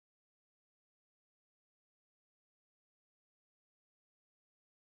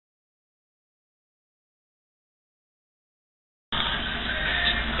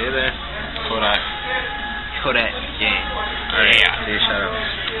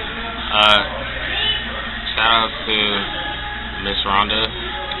Shout out to Miss Rhonda.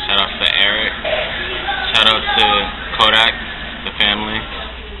 Shout out to Eric. Shout out to Kodak, the family.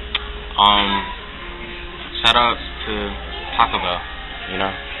 Shout out to Taco Bell. You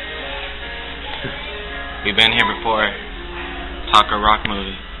know, we've been here before. Taco Rock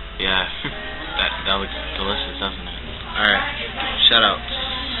movie. Yeah, that looks delicious, doesn't it? All right, shout outs.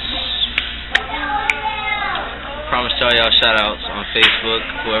 Promise to all y'all shout outs on Facebook.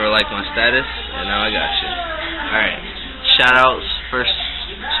 Whoever liked my status, and now I got you. All right, shout outs first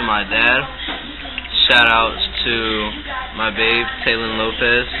to my dad. Shout outs to my babe Taylor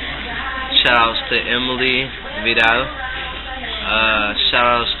Lopez. Shout outs to Emily Vidal. Shout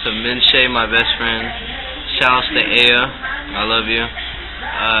outs to Minche, my best friend. Shout outs to Aya, I love you.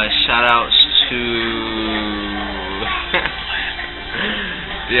 Shout outs to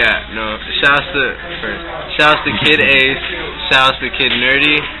shout outs to Kid Ace. Shout outs to Kid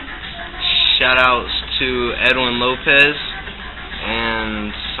Nerdy. Shout outs to Edwin Lopez.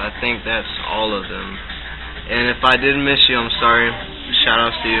 And I think that's all of them. And if I did miss you, I'm sorry. Shout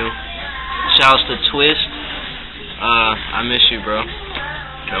outs to you. Shout outs to Twist. I miss you, bro.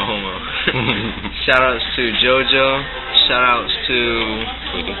 No homo. Shout outs to JoJo. Shout outs to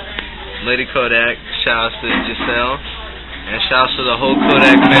Lady Kodak. Shout outs to Giselle. And shout outs to the whole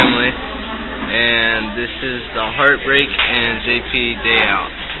Kodak family. And this is the Heartbreak and JP Day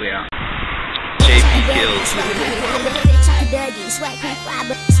Out. We out. JP kills.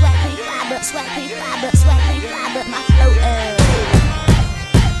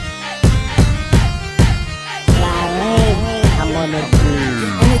 I'm on the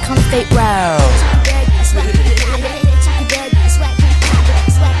groove. And it comes state round.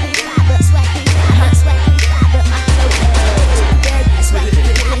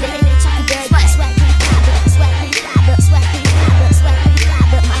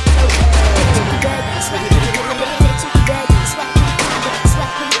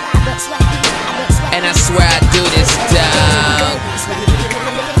 And I swear I do this, dog.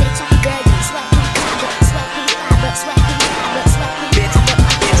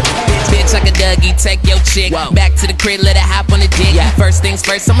 Bitch like a Dougie, take your chick back to the crib, let her hop on the dick. First things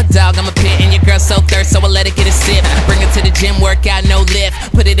first, I'm a dog, I'm a pit. And your girl so thirsty, so I let her get a sip. Bring her to the gym, work out, no lift.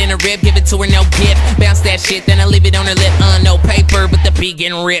 Put it in a rib, give it to her, no gift. Bounce that shit, then I leave it on her lip. No paper, but the beat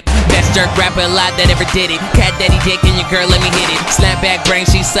getting ripped. Best jerk rapper alive that ever did it. Cat daddy dick and your girl, let me hit it. Slap back brain,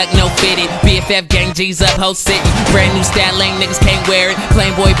 she suck, no fitted. BFF gang G's up, ho sitting. Brand new style, lame niggas can't wear it.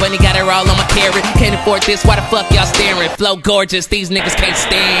 Plain boy bunny got her all on my carrot. Can't afford this, why the fuck y'all staring? Flow gorgeous, these niggas can't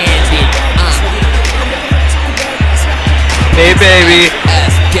stand it. Hey baby.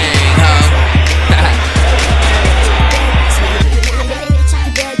 Gang, huh?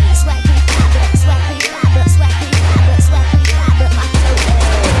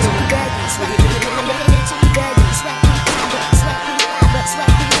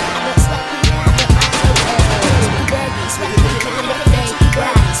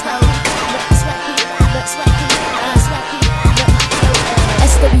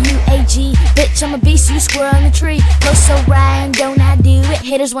 Bitch, I'm a beast, you squirrel in the tree. Flow so right, and don't I do it?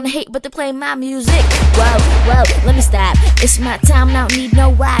 Haters wanna hate, but they play my music. Whoa, whoa, let me stop. It's my time, I don't need no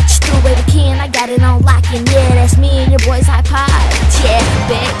watch. Threw away the key and I got it on lock. And yeah, that's me and your boy's iPod. Yeah,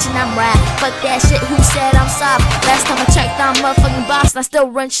 bitch, and I'm right. Fuck that shit, who said I'm soft? Last time I checked, I'm a motherfucking boss. And I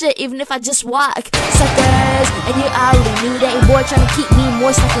still run shit, even if I just walk. Suckers, and you already knew that. Your boy trying to keep me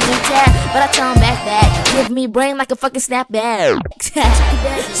moist like a new tab. But I tell him back that. Give me brain like a fucking snapback.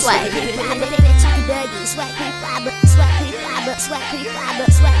 Swag. Swag,